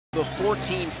The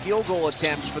 14 field goal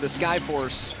attempts for the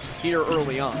Skyforce here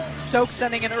early on. Stokes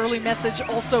sending an early message.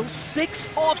 Also 6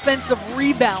 offensive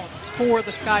rebounds for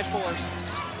the Skyforce.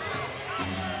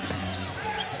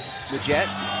 The Jet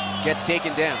gets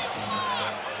taken down.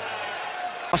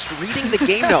 Reading the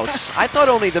game notes. I thought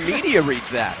only the media reads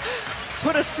that.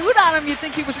 Put a suit on him, you'd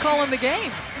think he was calling the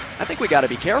game. I think we got to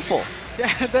be careful.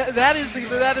 Yeah, that is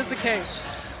the case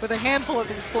with a handful of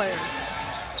these players.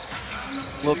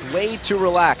 Looked way too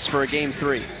relaxed for a game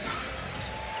 3.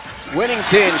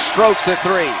 Whittington strokes a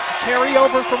 3.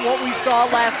 Carryover from what we saw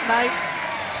last night.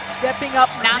 Stepping up,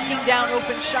 knocking down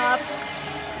open shots.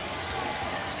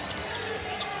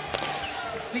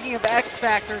 Speaking of X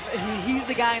factors, he's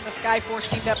the guy in the Skyforce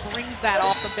team that brings that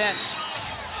off the bench.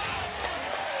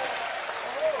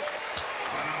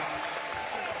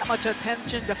 How much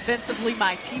attention defensively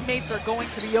my teammates are going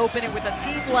to be open, and with a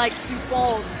team like Sioux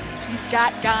Falls, he's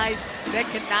got guys that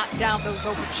can knock down those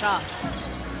open shots.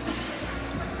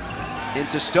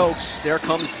 Into Stokes, there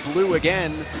comes Blue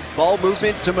again. Ball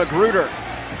movement to Magruder.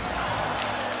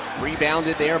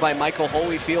 Rebounded there by Michael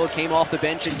Holyfield, came off the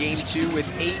bench in game 2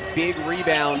 with 8 big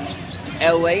rebounds.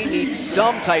 LA needs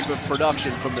some type of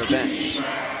production from their bench.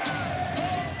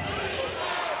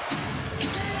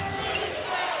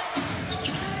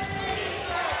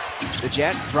 The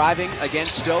Jet driving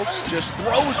against Stokes, just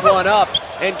throws one up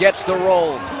and gets the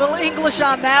roll. A little English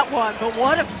on that one, but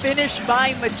what a finish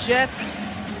by Majet.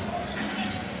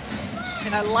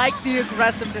 And I like the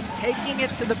aggressiveness, taking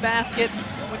it to the basket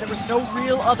when there was no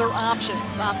real other options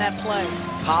on that play.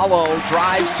 Paulo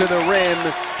drives to the rim,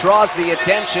 draws the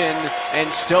attention,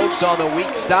 and Stokes on the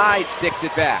weak side sticks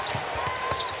it back.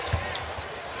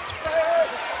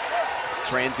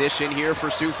 Transition here for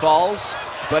Sioux Falls,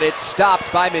 but it's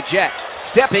stopped by Majet,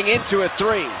 stepping into a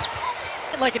 3.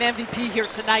 Like an MVP here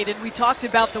tonight, and we talked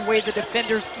about the way the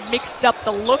defenders mixed up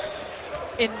the looks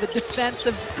in the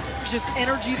defensive just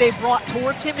energy they brought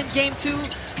towards him in game 2,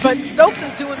 but Stokes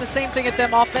is doing the same thing at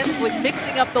them offensively,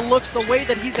 mixing up the looks, the way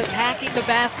that he's attacking the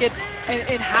basket,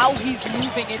 and how he's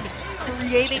moving and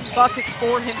creating buckets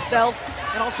for himself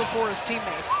and also for his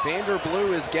teammates. Vander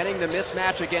Blue is getting the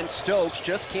mismatch against Stokes,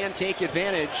 just can't take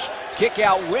advantage. Kick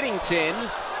out Whittington,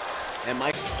 and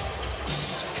Mike.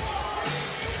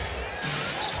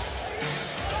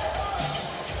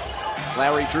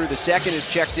 Larry Drew II is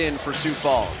checked in for Sioux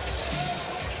Falls.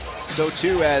 So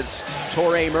too has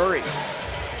Torrey Murray.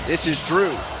 This is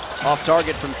Drew, off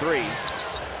target from 3.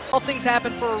 All things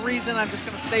happen for a reason. I'm just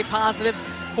going to stay positive.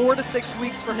 4 to 6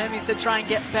 weeks for him. He said try and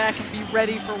get back and be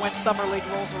ready for when Summer League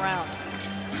rolls around.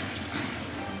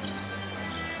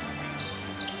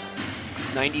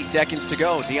 90 seconds to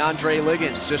go. DeAndre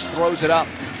Liggins just throws it up.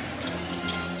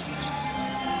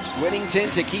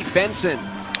 Whittington to Keith Benson.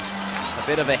 A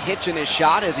bit of a hitch in his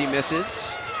shot as he misses.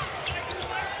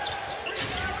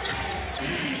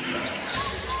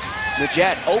 The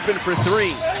Jet open for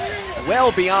 3.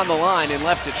 Well beyond the line and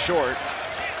left it short.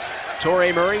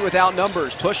 Torrey Murray without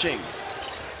numbers, pushing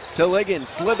to Liggins,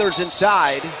 slithers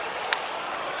inside,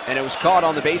 and it was caught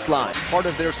on the baseline. Part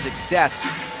of their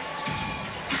success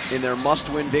in their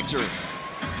must-win victory.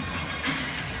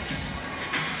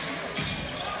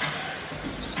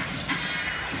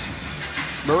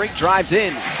 Murray drives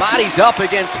in, bodies up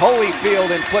against Holyfield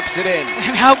and flips it in.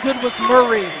 And how good was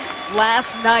Murray?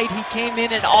 Last night he came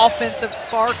in an offensive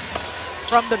spark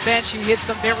from the bench. He hit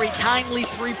some very timely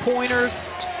 3-pointers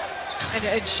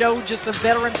and showed just the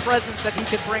veteran presence that he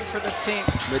could bring for this team.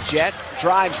 The Jet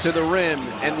drives to the rim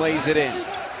and lays it in.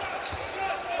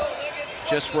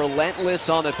 Just relentless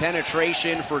on the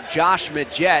penetration for Josh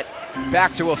Majet.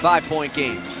 Back to a 5-point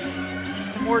game.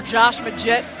 The more Josh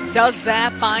Majet does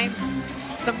that, finds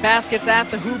some baskets at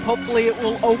the hoop, hopefully it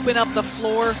will open up the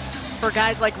floor for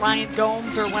guys like Ryan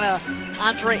Gomes or when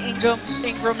Andre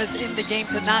Ingram is in the game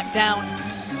to knock down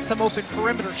some open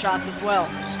perimeter shots as well.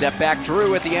 Step back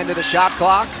Drew at the end of the shot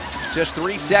clock. Just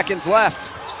 3 seconds left.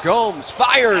 Gomes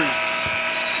fires.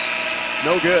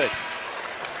 No good.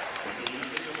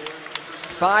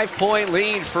 5-point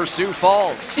lead for Sioux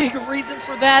Falls. Big reason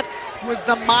for that was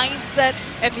the mindset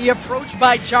and the approach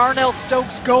by Jarnell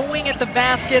Stokes, going at the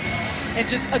baskets and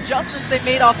just adjustments they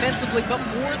made offensively, but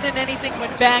more than anything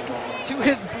went back to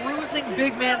his bruising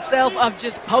big man self of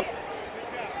just pump.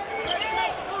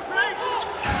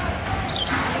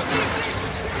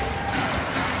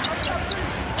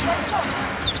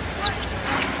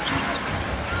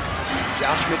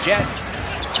 Josh Majet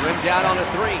rimmed out on a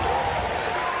 3.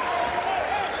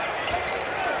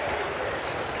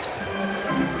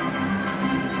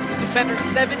 Defenders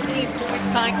 17 points,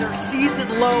 tying their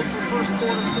season low for first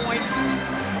quarter points.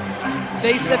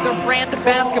 They said their brand of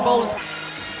basketball is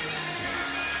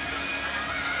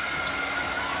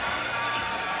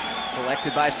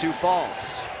Collected by Sioux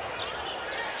Falls.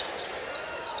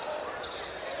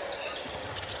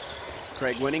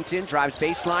 Craig Whittington drives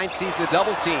baseline, sees the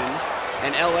double team,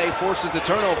 and LA forces the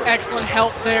turnover. Excellent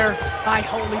help there by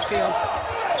Holyfield.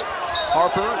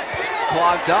 Harper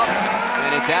clogged up,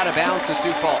 and it's out of bounds to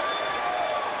Sioux Falls.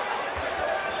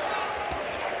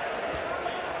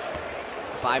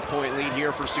 5-point lead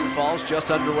here for Sioux Falls,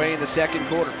 just underway in the second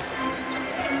quarter.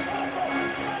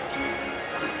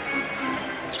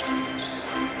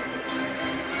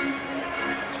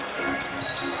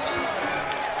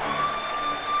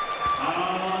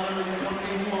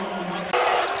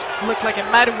 Looked like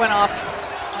it might have went off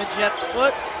the Jets'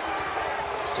 foot.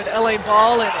 But LA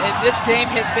ball, and this game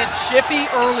has been chippy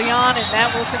early on, and that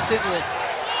will continue.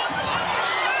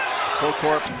 Full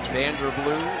court,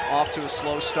 Vanderblue off to a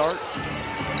slow start,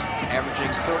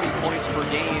 averaging 30 points per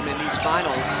game in these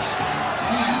finals.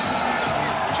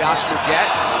 Josh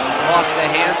Magette lost the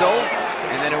handle,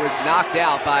 and then it was knocked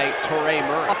out by Torrey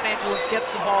Murray. Los Angeles gets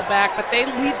the ball back, but they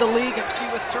lead the league in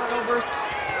fewest turnovers.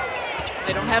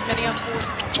 They don't have many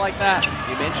unforced ones like that.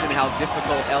 You mentioned how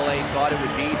difficult LA thought it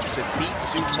would be to beat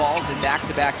Sioux Falls in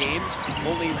back-to-back games.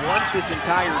 Only once this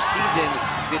entire season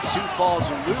did Sioux Falls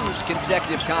lose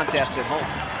consecutive contests at home.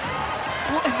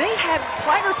 Well, and they had,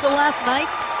 prior to last night,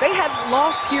 they had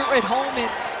lost here at home in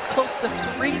close to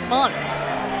 3 months.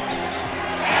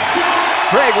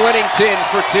 Craig Whittington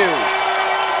for 2.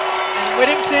 And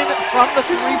Whittington from the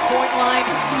three-point line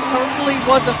certainly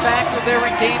was a factor there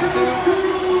in game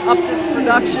 2. Upped his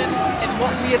production, and what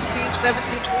we had seen, 17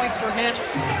 points for him.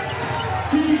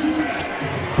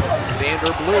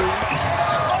 Vanderblue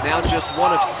now just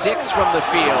 1 of 6 from the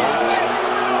field,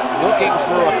 looking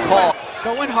for a call.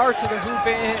 Going hard to the hoop,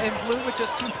 and Blue with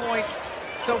just 2 points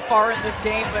so far in this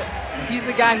game, but he's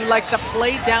a guy who likes to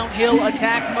play downhill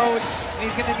attack mode, and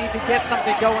he's going to need to get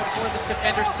something going for this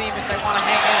defenders team if they want to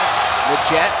hang in.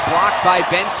 Magette blocked by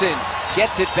Benson,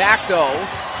 gets it back though.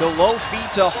 The low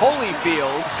feed to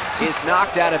Holyfield is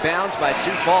knocked out of bounds by Sioux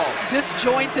Falls.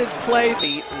 Disjointed play.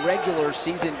 The regular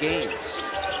season games.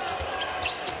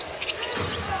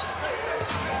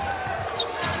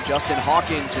 Justin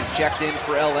Hawkins is checked in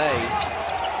for LA.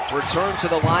 Returned to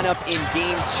the lineup in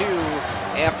game 2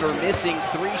 after missing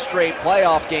 3 straight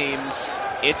playoff games.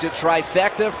 It's a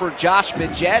trifecta for Josh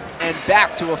Magette and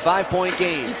back to a 5-point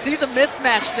game. You see the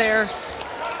mismatch there.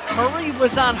 Murray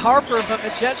was on Harper, but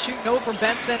Magette shooting over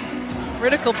Benson.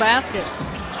 Critical basket.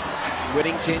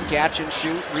 Whittington catch and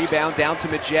shoot, rebound down to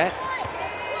Magette.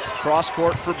 Cross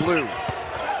court for Blue.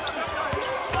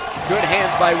 Good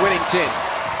hands by Whittington.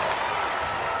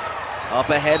 Up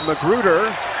ahead,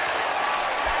 Magruder.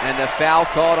 And the foul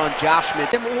called on Josh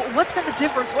Magette. What's been the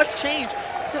difference? What's changed?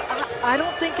 So I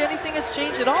don't think anything has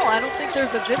changed at all. I don't think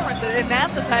there's a difference. And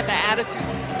that's the type of attitude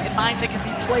and mindset because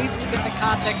he plays within the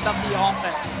context of the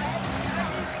offense.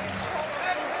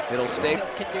 It'll stay.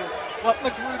 Can do what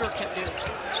Magruder can do.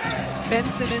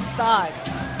 Benson inside.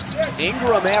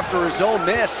 Ingram after his own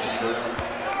miss.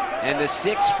 And the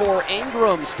 6'4"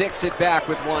 Ingram sticks it back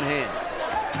with one hand.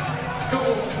 Let's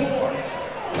go, Force.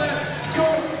 Let's go,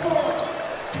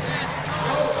 Force.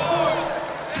 Go,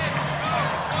 Force.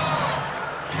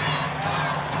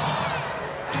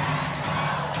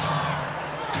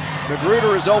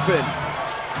 Magruder is open.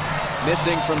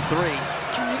 Missing from 3.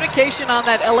 Communication on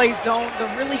that LA zone.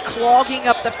 They're really clogging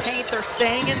up the paint. They're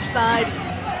staying inside.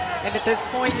 And at this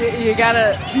point, you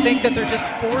gotta think that they're just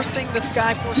forcing the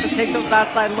Skyforce to take those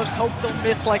outside looks. Hope they'll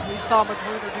miss like we saw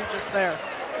Magruder do just there.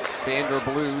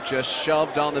 Vanderblue just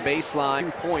shoved on the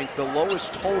baseline. 2 points, the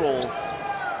lowest total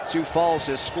Sioux Falls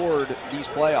has scored these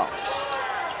playoffs.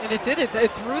 And it did it.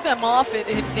 It threw them off. It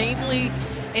namely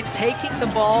in taking the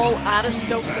ball out of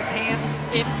Stokes'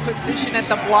 hands in position at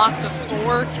the block to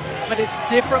score. But it's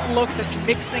different looks. It's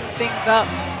mixing things up.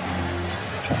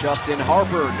 Justin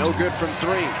Harper, no good from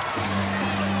 3.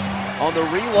 On the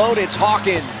reload, it's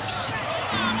Hawkins.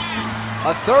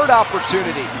 A third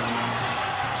opportunity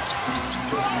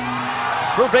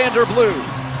for Vanderblue.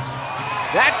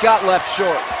 That got left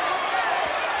short.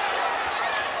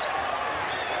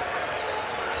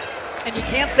 And you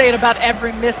can't say it about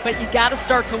every miss, but you got to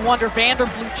start to wonder.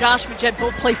 Vanderblue, Josh Magette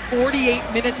both played 48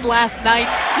 minutes last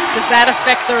night. Does that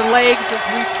affect their legs as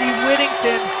we see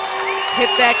Whittington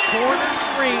hit that corner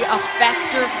 3, a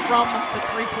factor from the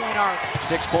 3-point arc.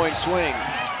 6-point swing.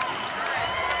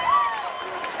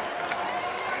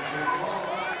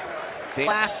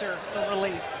 After the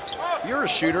release. You're a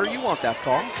shooter. You want that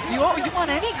call. You want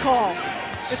any call.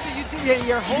 That's what you do.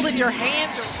 You're holding your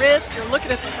hand, your wrist. You're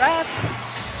looking at the ref.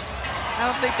 I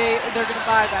don't think they're going to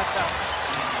buy that, though.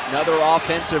 Another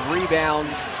offensive rebound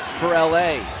for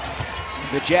LA.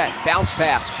 The Jet, bounce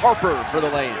pass, Harper for the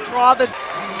lane. Draw the...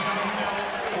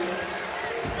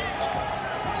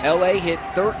 LA hit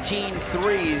 13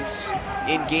 threes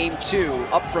in game 2,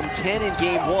 up from 10 in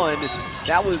game 1.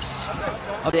 That was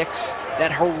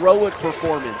that heroic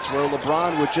performance where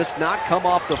LeBron would just not come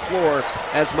off the floor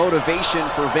as motivation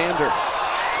for Vander.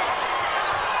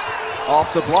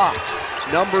 Off the block,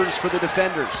 numbers for the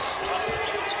defenders.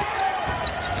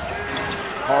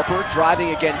 Harper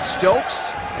driving against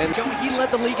Stokes. And he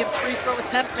led the league in free throw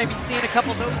attempts, maybe seeing a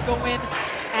couple of those go in,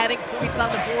 adding points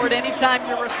on the board. Anytime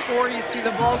you're a scorer, you see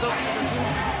the ball go through the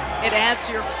hoop. It adds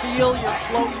to your feel, your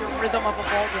flow, your rhythm of a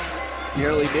ball game.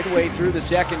 Nearly midway through the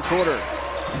second quarter,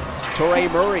 Torrey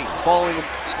Murray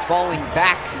falling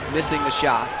back, missing the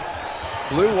shot.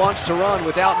 Blue wants to run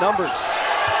without numbers.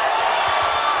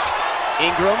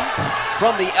 Ingram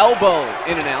from the elbow,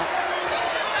 in and out.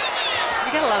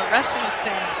 You got a lot of rest in the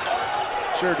stands.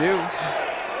 Sure do.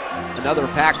 Another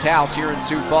packed house here in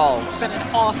Sioux Falls. It's been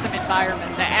an awesome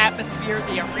environment. The atmosphere,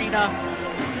 the arena.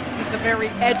 This is a very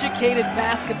educated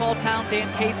basketball town. Dan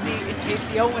Casey and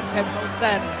Casey Owens have both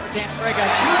said, or Dan Greg, I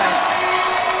should say.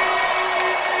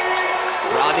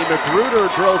 Rodney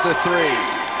Magruder drills a 3.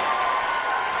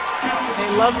 They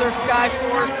love their Sky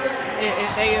Force,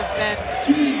 and they have been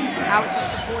out to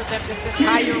support them this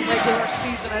entire regular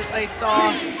season as they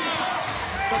saw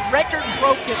the record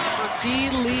broken for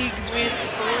D-League wins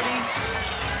 40.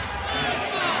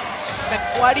 It's been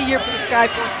quite a year for the Sky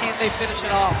Force. Can they finish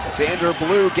it off? Vander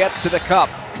Blue gets to the cup.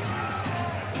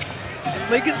 And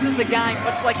Liggins is a guy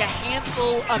much like a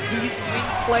handful of these wing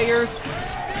players.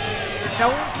 They're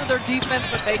known for their defense,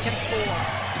 but they can score.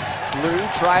 Blue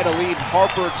try to lead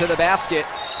Harper to the basket.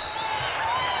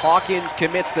 Hawkins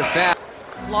commits the foul.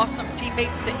 Lost some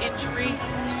teammates to injury.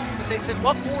 They said,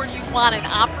 what more do you want? An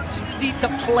opportunity to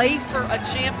play for a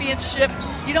championship?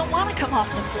 You don't want to come off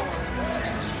the floor.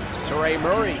 Torrey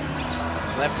Murray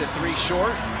left a 3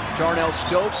 short. Jarnell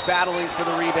Stokes battling for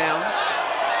the rebounds.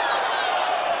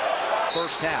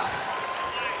 First half.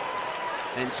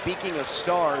 And speaking of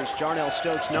stars, Jarnell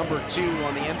Stokes, number 2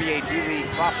 on the NBA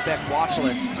D-League prospect watch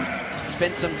list.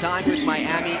 Spent some time with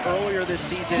Miami earlier this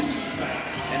season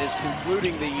and is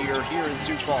concluding the year here in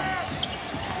Sioux Falls.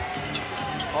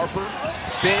 Harper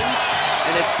spins,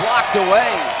 and it's blocked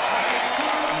away.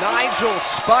 Nigel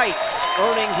Spikes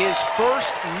earning his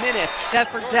first minutes.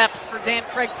 Depth for depth for Dan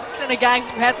Craig. Puts in a guy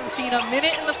who hasn't seen a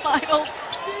minute in the finals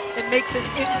and makes an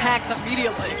impact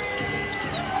immediately.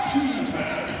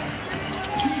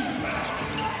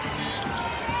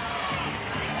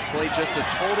 Played just a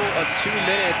total of 2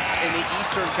 minutes in the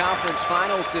Eastern Conference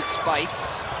Finals, did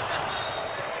Spikes.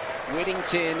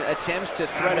 Whittington attempts to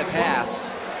thread a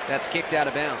pass. That's kicked out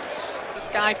of bounds. The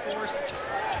Sky Force,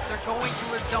 they're going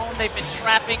to a zone. They've been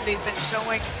trapping. They've been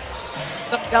showing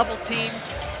some double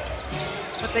teams.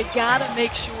 But they got to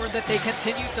make sure that they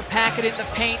continue to pack it in the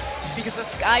paint because the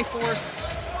Sky Force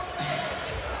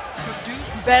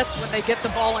produce best when they get the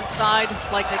ball inside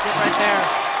like they did right there.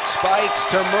 Spikes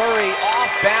to Murray,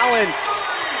 off balance.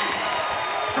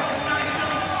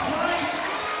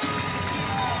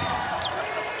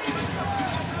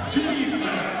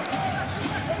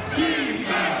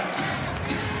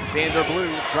 Vander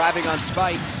Blue driving on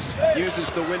Spikes, uses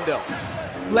the window.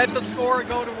 Let the scorer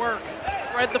go to work.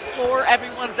 Spread the floor,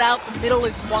 everyone's out, the middle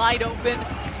is wide open.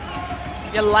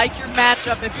 You like your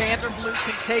matchup if Vander Blue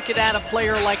can take it at a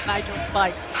player like Nigel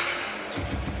Spikes.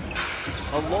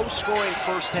 A low-scoring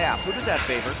first half. Who does that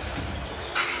favor?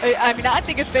 I mean, I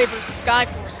think it favors the Sky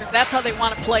Force because that's how they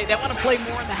want to play. They want to play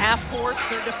more in the half court.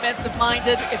 They're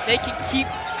defensive-minded. If they can keep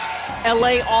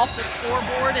LA off the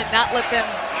scoreboard and not let them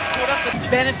put up the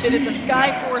benefit of the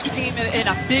Sky Force team and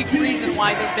a big reason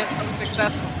why they've been so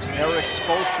successful. Eric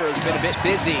Spoelstra has been a bit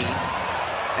busy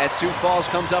as Sioux Falls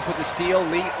comes up with the steal.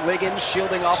 Liggins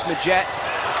shielding off Majet,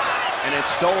 and it's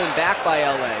stolen back by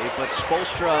LA, but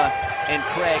Spoelstra and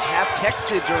Craig have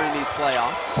texted during these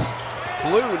playoffs.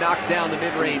 Blue knocks down the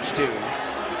mid-range too.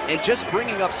 And just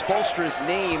bringing up Spoelstra's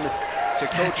name to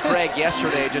Coach Craig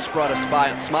yesterday just brought a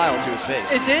smile to his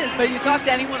face. It did, but you talk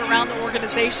to anyone around the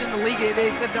organization, the league,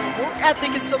 they said their work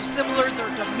ethic is so similar, their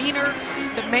demeanor,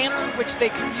 the manner in which they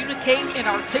communicate and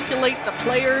articulate to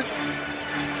players.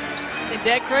 And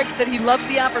Dad Craig said he loves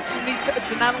the opportunity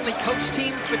to not only coach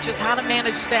teams, but just how to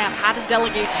manage staff, how to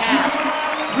delegate tasks.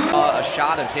 A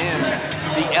shot of him.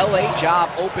 The LA job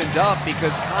opened up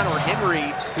because Connor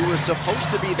Henry, who was supposed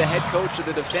to be the head coach of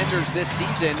the Defenders this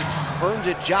season, earned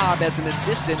a job as an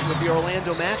assistant with the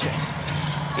Orlando Magic.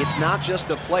 It's not just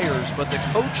the players, but the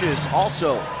coaches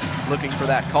also looking for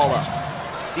that call-up.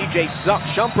 DJ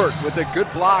Schumpert with a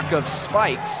good block of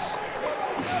Spikes.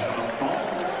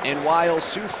 And while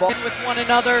Sioux Falls with one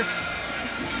another,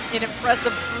 an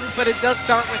impressive group, but it does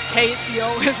start with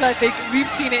KCO, as I think we've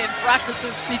seen it in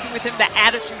practices, speaking with him, the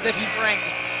attitude that he brings.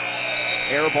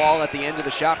 Air ball at the end of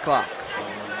the shot clock.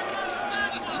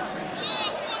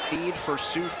 Lead for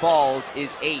Sioux Falls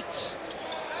is 8.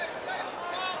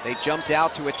 They jumped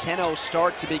out to a 10-0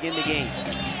 start to begin the game.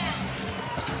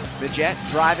 Midget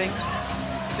driving.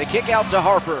 The kick out to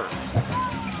Harper.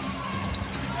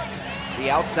 The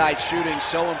outside shooting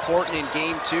so important in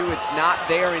game 2. It's not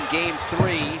there in game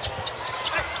 3.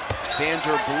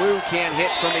 Vander Blue can't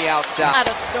hit from the outside. Out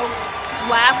of Stokes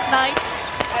last night.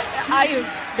 I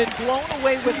have been blown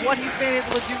away with what he's been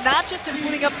able to do, not just in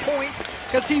putting up points,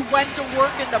 because he went to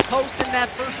work in the post in that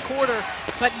first quarter,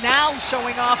 but now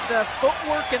showing off the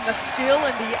footwork and the skill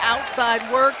and the outside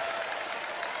work.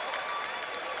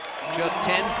 Just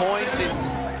 10 points in.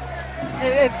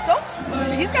 Stokes,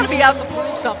 he's got to be out to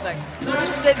prove something.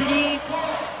 Prove that he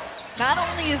not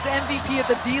only is MVP of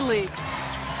the D-League,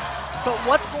 but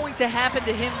what's going to happen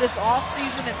to him this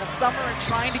offseason in the summer and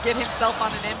trying to get himself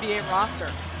on an NBA roster.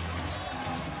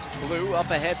 Blue up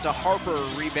ahead to Harper,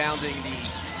 rebounding the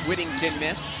Whittington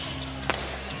miss.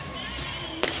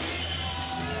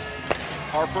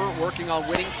 Harper working on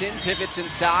Whittington, pivots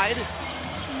inside,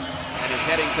 and is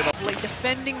heading to the...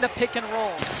 Defending the pick and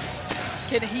roll.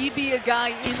 Can he be a guy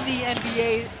in the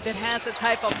NBA that has the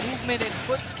type of movement and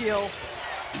foot skill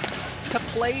to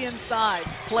play inside,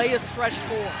 play a stretch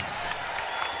 4?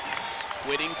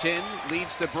 Whittington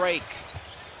leads the break.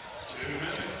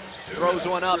 Throws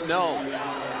one up, no.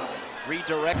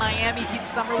 Redirect. Miami Heat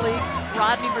Summer League,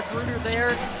 Rodney Magruder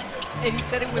there, and he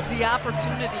said it was the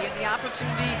opportunity, and the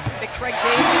opportunity that Craig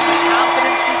gave him, the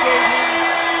confidence he gave him.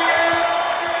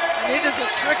 And it is a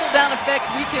trickle-down effect.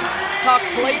 We can talk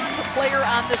player to player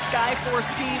on the Skyforce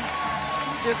team.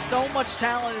 Just so much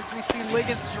talent as we see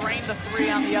Liggins drain the 3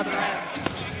 on the other end.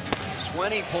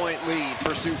 20-point lead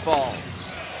for Sioux Falls.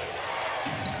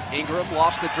 Ingram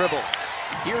lost the dribble.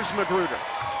 Here's Magruder.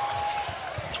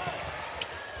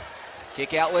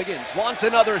 Kick out Liggins, wants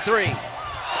another 3.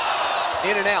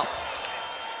 In and out.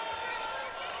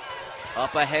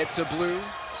 Up ahead to Blue.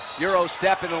 Euro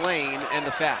step in the lane and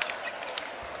the foul.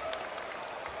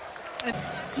 The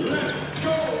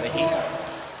Heat,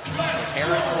 the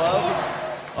parent club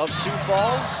of Sioux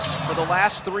Falls, for the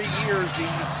last 3 years, the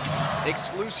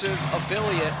exclusive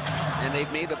affiliate, and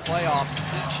they've made the playoffs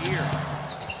each year.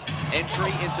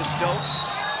 Entry into Stokes.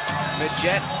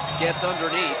 Midget gets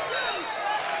underneath.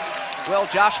 Well,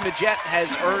 Josh Midget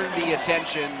has earned the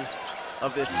attention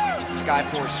of this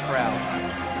Skyforce crowd.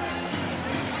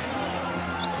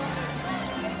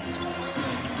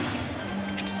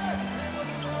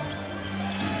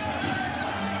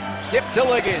 Skip to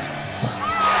Liggins.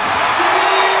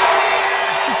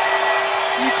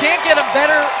 You can't get a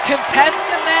better contest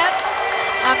than that.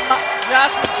 On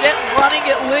Josh Midget running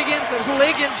at Liggins as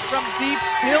Liggins from deep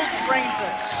still drains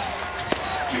it.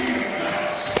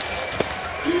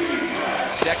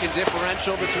 Second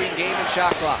differential between game and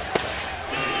shot clock.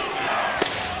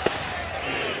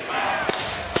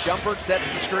 Shumpert sets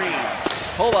the screen.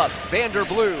 Pull up, Vander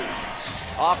Blue.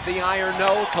 Off the iron,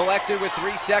 no, collected with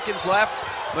 3 seconds left.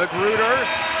 Magruder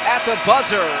at the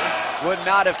buzzer would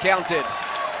not have counted.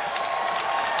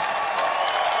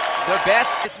 The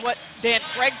best. It's what Dan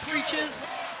Craig preaches,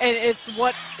 and it's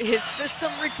what his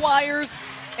system requires,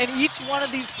 and each one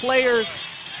of these players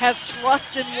has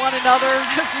trust in one another,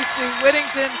 as we see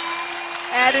Whittington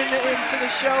add into the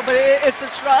show, but it's the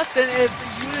trust and it's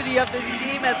the unity of this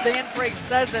team, as Dan Craig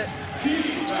says it,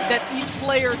 that each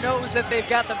player knows that they've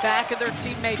got the back of their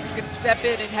teammate who can step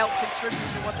in and help contribute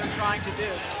to what they're trying to do.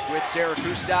 With Sarah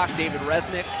Kustok, David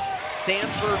Resnick,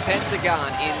 Sanford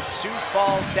Pentagon in Sioux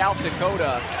Falls, South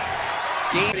Dakota,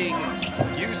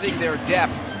 using their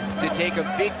depth to take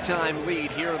a big-time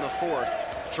lead here in the 4th,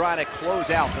 trying to close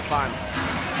out the finals.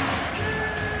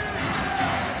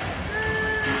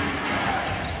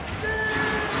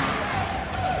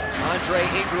 Andre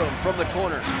Ingram from the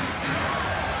corner.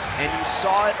 And you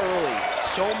saw it early.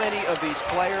 So many of these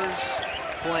players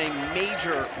playing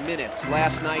major minutes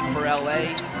last night for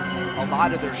LA. A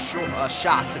lot of their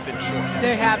shots have been short.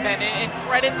 They have been, and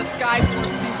credit the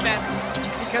Skyforce defense,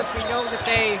 because we know that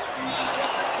they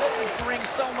bring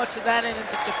so much of that in, and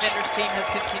this defenders team has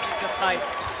continued to fight.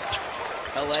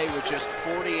 LA with just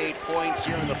 48 points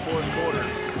here in the 4th quarter.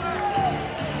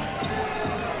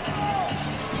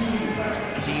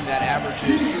 A team that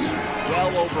averages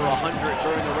well over 100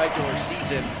 during the regular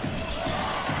season.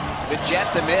 Midget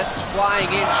the miss, flying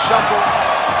in, Shumpert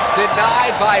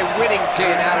denied by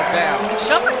Whittington, out of bounds.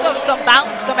 Shumpert some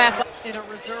bounce, some athleticism in a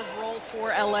reserve role for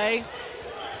LA.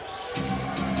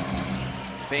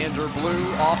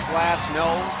 Vanderblue off glass,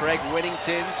 no. Greg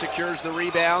Whittington secures the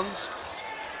rebound.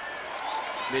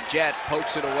 Midget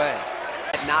pokes it away.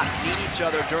 Had not seen each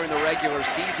other during the regular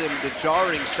season. The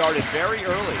jarring started very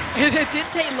early. It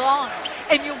didn't take long.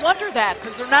 And you wonder that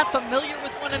because they're not familiar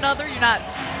with one another. You're not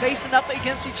facing up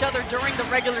against each other during the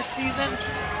regular season.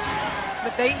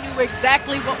 But they knew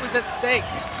exactly what was at stake.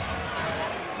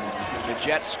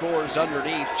 Midget scores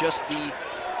underneath, just the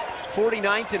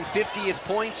 49th and 50th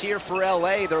points here for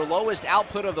LA. Their lowest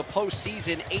output of the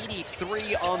postseason,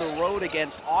 83 on the road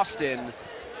against Austin.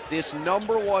 This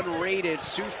 #1 rated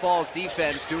Sioux Falls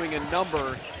defense doing a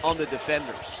number on the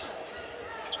defenders.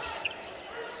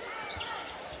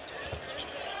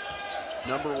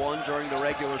 #1 during the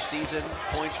regular season,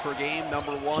 points per game,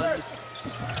 #1.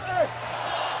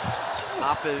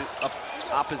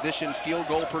 Opposition field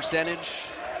goal percentage.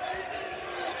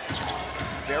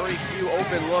 Very few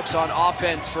open looks on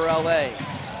offense for LA.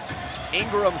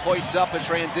 Ingram hoists up a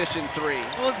transition three.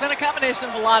 Well, it's been a combination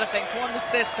of a lot of things. One, the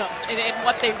system and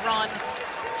what they run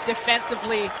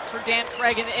defensively for Dan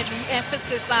Craig and the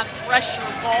emphasis on pressure,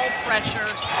 ball pressure.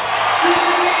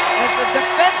 As the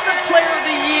Defensive Player of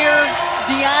the Year,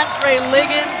 DeAndre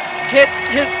Liggins hits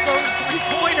his 3rd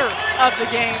three-pointer of the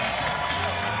game.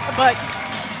 But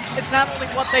it's not only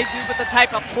what they do, but the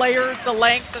type of players, the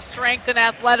length, the strength, and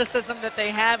athleticism that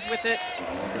they have with it.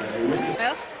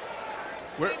 Yes?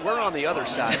 We're on the other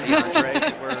side,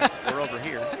 DeAndre. we're over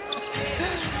here.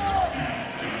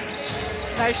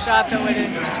 Nice shot, though, it is.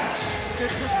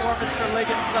 Good performance for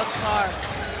Liggins thus far.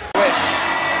 Wish.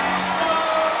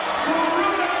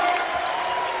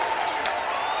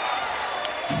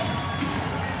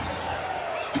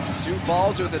 Sioux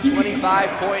Falls with a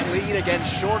 25-point lead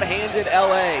against short-handed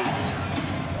LA.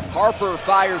 Harper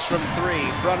fires from 3,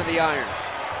 front of the iron.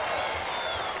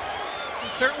 We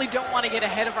certainly don't want to get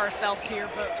ahead of ourselves here,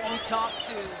 but we talk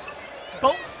to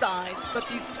both sides, but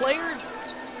these players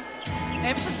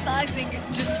emphasizing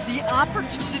just the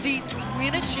opportunity to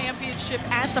win a championship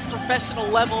at the professional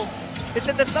level. They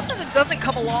said that's something that doesn't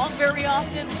come along very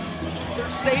often. They're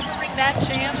savoring that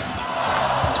chance.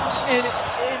 And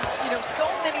you know, so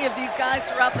many of these guys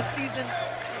throughout the season,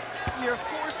 you're of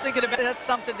course thinking about that's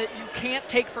something that you can't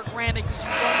take for granted because you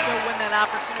don't know when that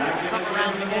opportunity will come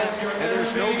around again. And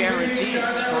there's no guarantees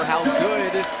for how good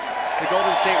the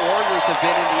Golden State Warriors have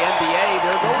been in the NBA.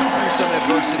 They're going through some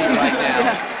adversity right now.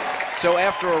 Yeah. So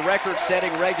after a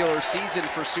record-setting regular season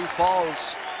for Sioux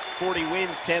Falls, 40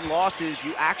 wins, 10 losses,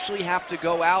 you actually have to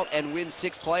go out and win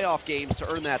 6 playoff games to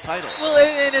earn that title. Well,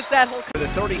 and it's that whole... For the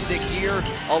 36th year,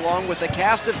 along with a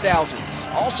cast of thousands,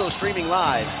 also streaming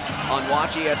live on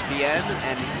Watch ESPN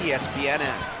and the ESPN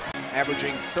app.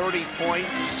 Averaging 30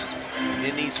 points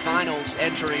in these finals,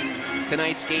 entering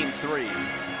tonight's Game 3.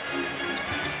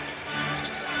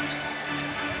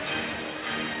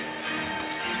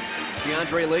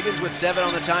 DeAndre Liggins with 7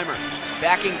 on the timer.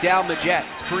 Backing down Midget,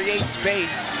 creates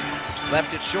space,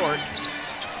 left it short.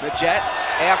 Midget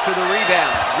after the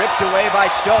rebound, ripped away by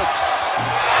Stokes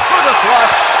for the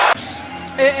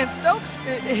flush. And Stokes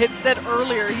had said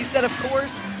earlier, he said, of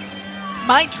course,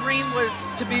 my dream was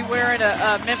to be wearing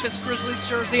a Memphis Grizzlies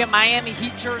jersey, a Miami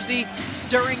Heat jersey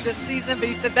during this season, but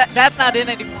he said that's not in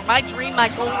anymore. My dream, my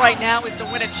goal right now is to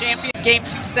win a champion. Game 2,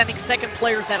 sending second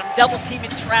players at him, double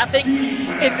teaming, trapping.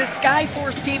 And the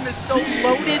Skyforce team is so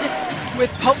loaded with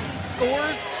potent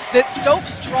scores that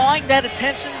Stokes drawing that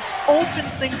attention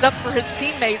opens things up for his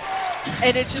teammates.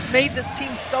 And it just made this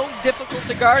team so difficult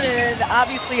to guard, and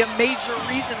obviously a major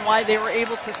reason why they were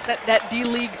able to set that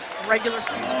D-League regular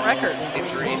season record.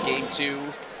 Injury in Game 2,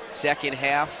 second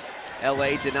half.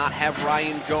 LA did not have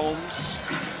Ryan Gomes.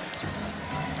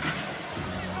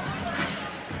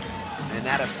 And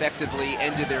that effectively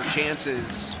ended their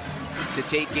chances to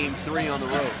take Game 3 on the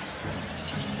road.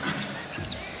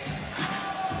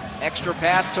 Extra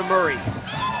pass to Murray.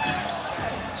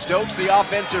 Stokes the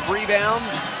offensive rebound.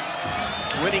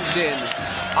 Whittington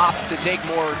opts to take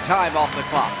more time off the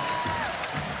clock.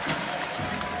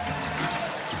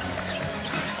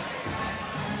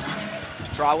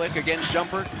 Trawick against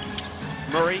Shumpert.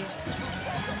 Murray.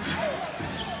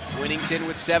 Whittington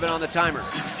with 7 on the timer.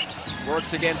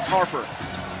 Works against Harper.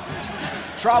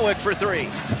 Trawick for 3.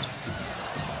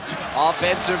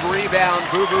 Offensive rebound,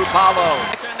 Boo Paulo.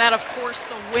 And that, of course,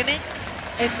 the winning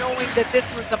and knowing that this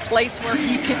was a place where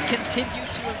he can continue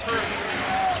to improve.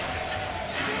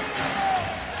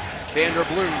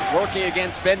 Vanderblue working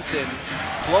against Benson.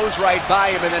 Blows right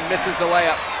by him and then misses the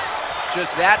layup.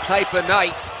 Just that type of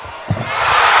night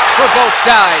for both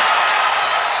sides.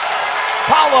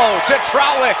 Paulo to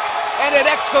Trawick and an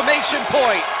exclamation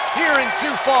point here in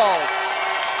Sioux Falls.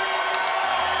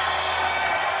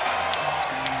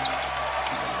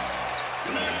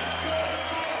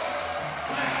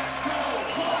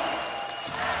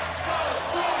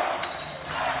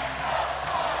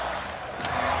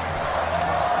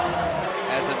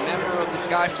 the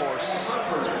Skyforce.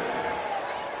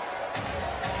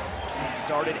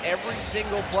 Started every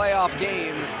single playoff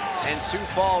game, and Sioux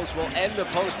Falls will end the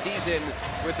postseason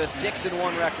with a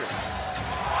 6-1 record.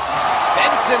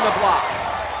 Benson the block.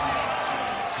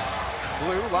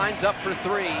 Blue lines up for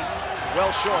three,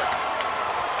 well short.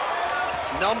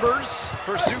 Numbers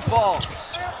for Sioux Falls.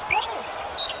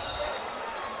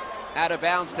 Out of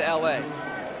bounds to LA.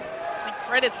 And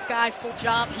credit Sky for the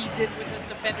job he did with his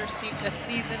defenders team this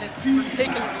season, and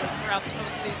particularly throughout the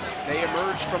postseason. They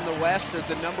emerged from the West as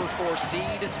the number 4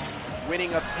 seed,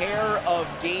 winning a pair of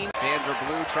games.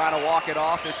 Vanderblue trying to walk it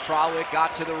off as Trawick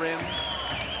got to the rim.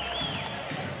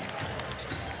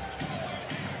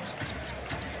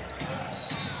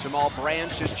 Jamal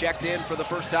Branch has checked in for the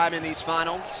first time in these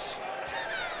finals.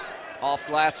 Off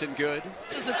glass and good.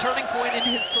 This is the turning point in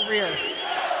his career.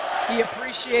 He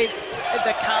appreciates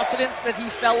the confidence that he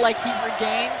felt like he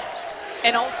regained,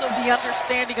 and also the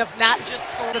understanding of not just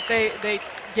score, that they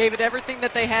gave it everything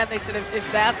that they had. They said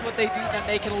if that's what they do, then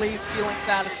they can leave feeling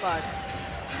satisfied.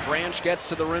 Branch gets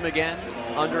to the rim again,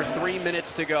 under 3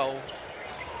 minutes to go.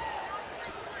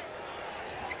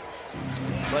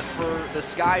 But for the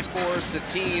Skyforce, a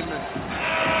team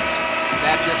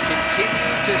that just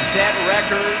continued to set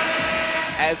records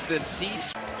as the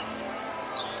seats.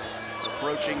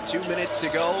 Approaching 2 minutes to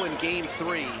go in game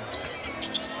 3.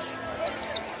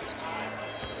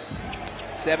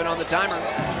 7 on the timer.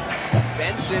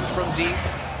 Benson from deep.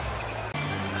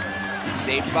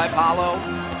 Saved by Paolo.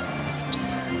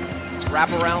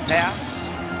 Wraparound pass.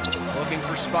 Looking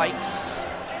for spikes.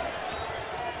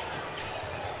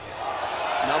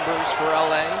 Numbers for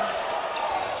LA.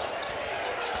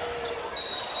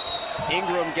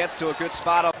 Ingram gets to a good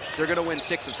spot up. They're going to win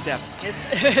 6 of 7.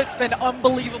 It's been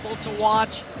unbelievable to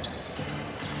watch.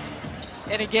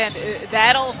 And again,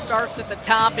 that all starts at the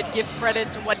top, and give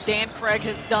credit to what Dan Craig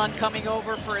has done coming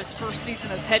over for his first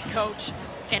season as head coach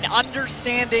and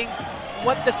understanding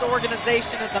what this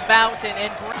organization is about.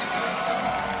 And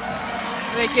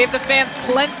they gave the fans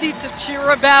plenty to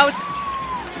cheer about.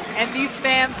 And these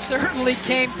fans certainly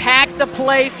came, packed the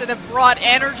place, and have brought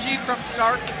energy from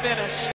start to finish.